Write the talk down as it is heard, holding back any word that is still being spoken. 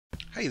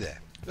Hey there,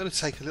 I'm going to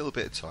take a little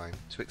bit of time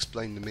to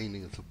explain the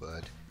meaning of the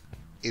word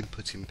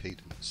input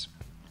impedance.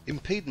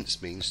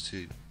 Impedance means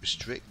to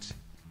restrict,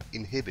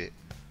 inhibit,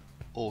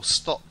 or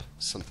stop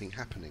something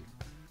happening.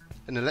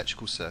 In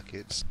electrical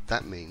circuits,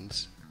 that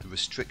means the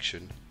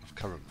restriction of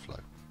current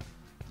flow.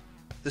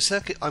 The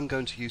circuit I'm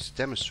going to use to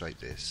demonstrate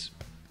this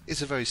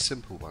is a very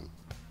simple one.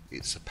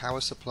 It's a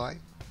power supply,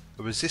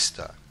 a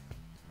resistor,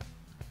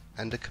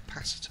 and a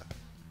capacitor.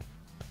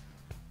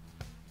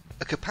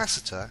 A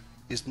capacitor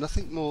is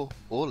nothing more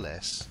or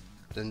less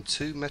than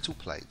two metal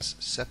plates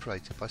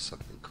separated by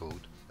something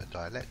called a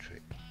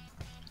dielectric.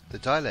 The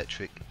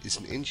dielectric is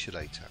an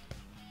insulator,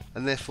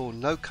 and therefore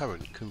no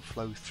current can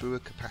flow through a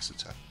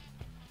capacitor.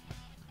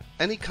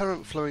 Any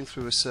current flowing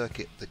through a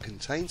circuit that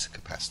contains a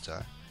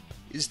capacitor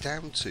is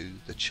down to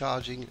the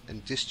charging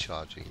and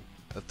discharging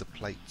of the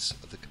plates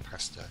of the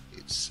capacitor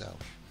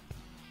itself.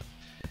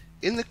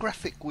 In the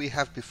graphic we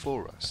have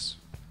before us,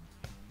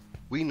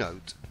 we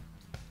note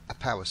a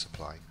power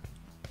supply.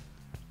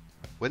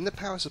 When the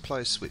power supply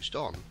is switched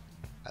on,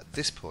 at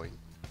this point,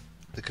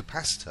 the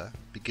capacitor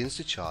begins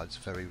to charge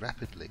very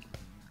rapidly.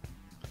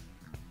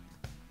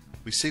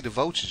 We see the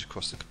voltage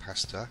across the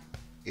capacitor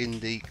in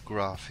the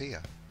graph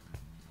here.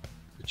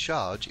 The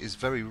charge is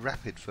very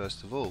rapid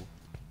first of all,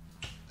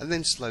 and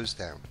then slows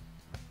down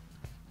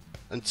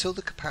until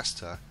the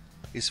capacitor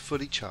is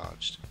fully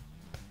charged.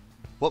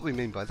 What we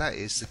mean by that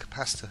is the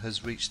capacitor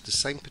has reached the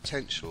same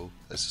potential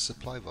as the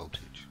supply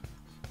voltage.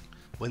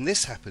 When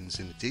this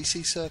happens in a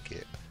DC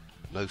circuit,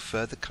 no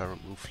further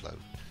current will flow.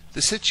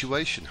 The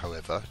situation,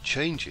 however,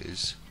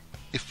 changes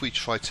if we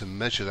try to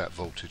measure that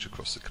voltage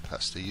across the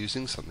capacitor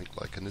using something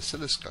like an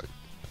oscilloscope.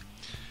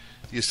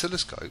 The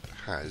oscilloscope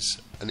has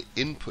an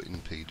input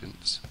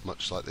impedance,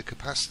 much like the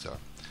capacitor,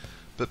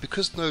 but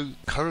because no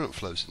current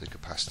flows in the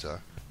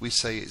capacitor, we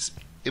say its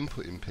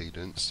input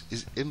impedance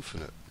is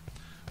infinite,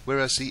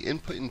 whereas the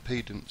input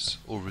impedance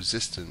or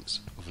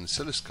resistance of an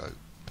oscilloscope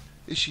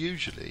is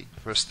usually,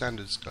 for a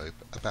standard scope,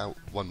 about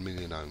 1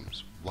 million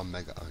ohms, 1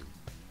 mega ohm.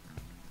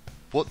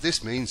 What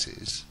this means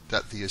is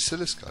that the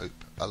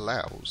oscilloscope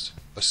allows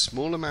a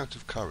small amount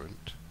of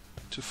current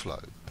to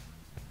flow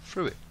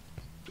through it.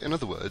 In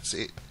other words,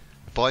 it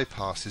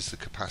bypasses the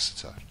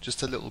capacitor.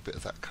 Just a little bit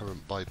of that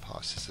current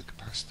bypasses the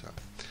capacitor.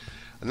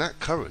 And that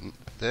current,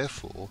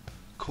 therefore,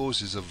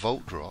 causes a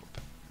volt drop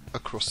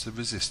across the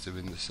resistor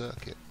in the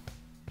circuit.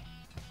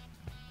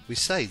 We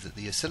say that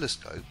the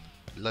oscilloscope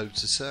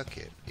loads a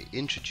circuit. It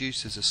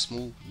introduces a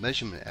small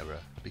measurement error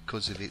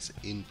because of its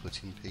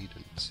input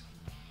impedance.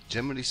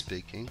 Generally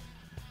speaking,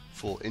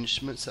 for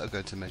instruments that are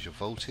going to measure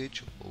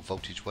voltage or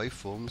voltage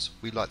waveforms,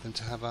 we like them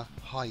to have a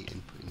high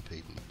input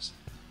impedance,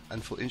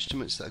 and for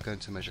instruments that are going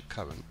to measure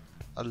current,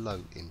 a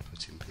low input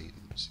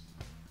impedance.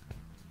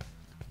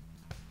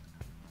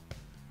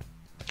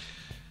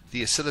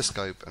 The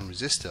oscilloscope and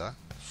resistor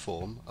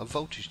form a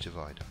voltage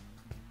divider,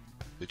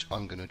 which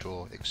I'm going to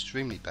draw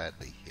extremely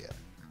badly here.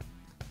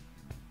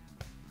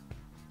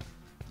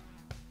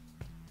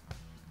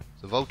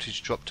 The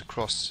voltage dropped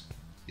across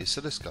the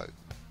oscilloscope,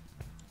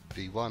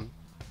 V1,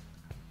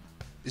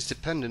 is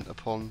dependent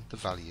upon the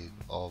value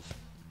of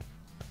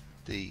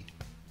the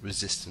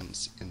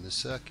resistance in the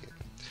circuit,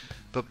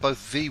 but both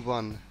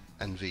V1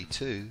 and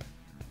V2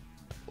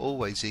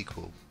 always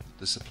equal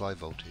the supply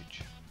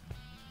voltage.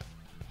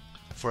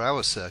 For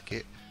our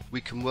circuit,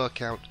 we can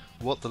work out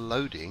what the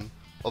loading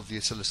of the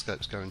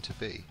oscilloscope is going to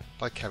be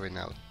by carrying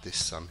out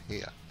this sum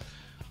here.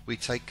 We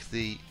take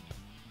the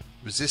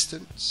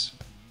resistance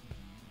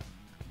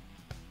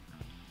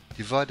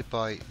divided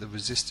by the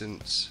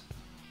resistance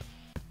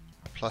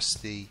plus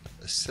the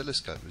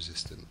oscilloscope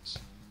resistance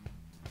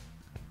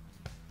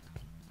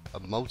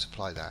and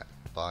multiply that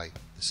by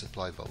the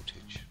supply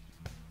voltage,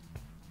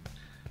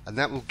 and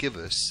that will give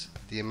us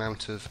the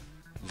amount of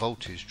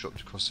voltage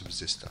dropped across the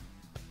resistor.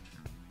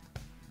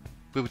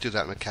 We will do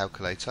that on a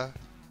calculator.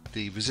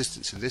 The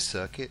resistance in this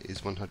circuit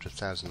is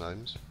 100,000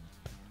 ohms,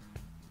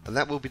 and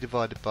that will be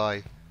divided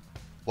by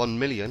 1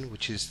 million,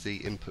 which is the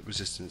input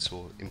resistance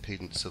or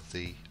impedance of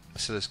the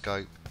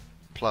oscilloscope,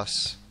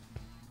 plus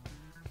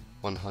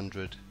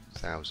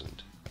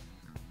 100,000.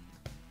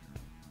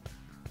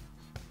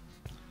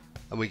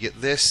 And we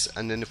get this,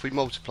 and then if we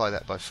multiply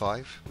that by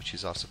 5, which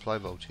is our supply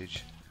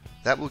voltage,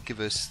 that will give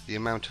us the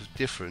amount of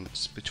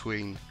difference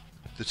between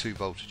the two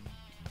voltages.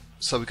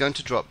 So we're going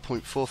to drop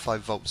 0.45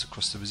 volts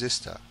across the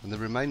resistor, and the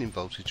remaining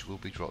voltage will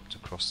be dropped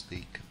across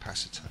the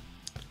capacitor.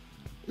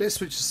 Let's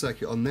switch the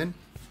circuit on then.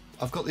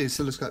 I've got the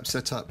oscilloscope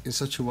set up in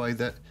such a way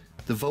that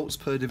the volts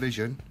per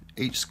division,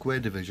 each square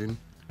division,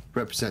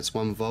 represents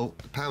 1 volt,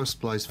 the power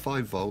supply is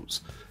 5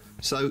 volts,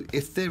 so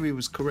if theory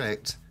was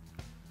correct,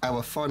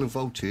 our final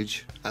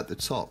voltage at the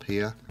top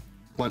here,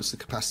 once the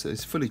capacitor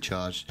is fully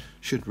charged,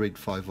 should read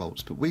 5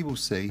 volts, but we will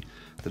see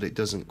that it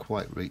doesn't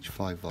quite reach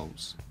 5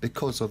 volts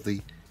because of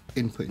the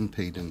input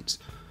impedance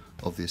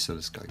of the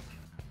oscilloscope.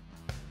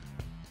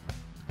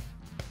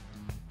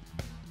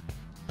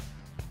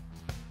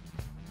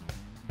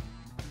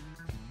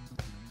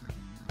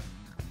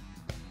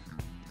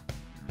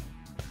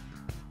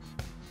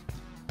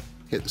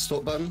 hit the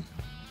stop button,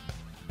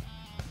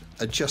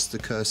 adjust the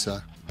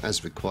cursor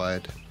as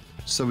required.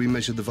 So we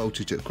measure the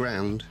voltage at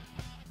ground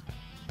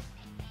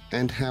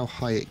and how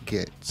high it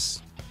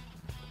gets,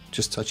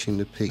 just touching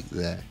the peak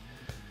there.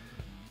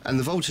 And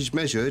the voltage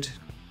measured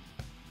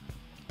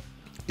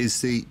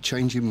is the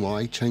change in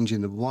Y, change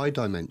in the Y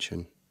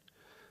dimension.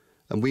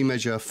 And we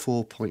measure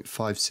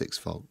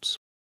 4.56 volts.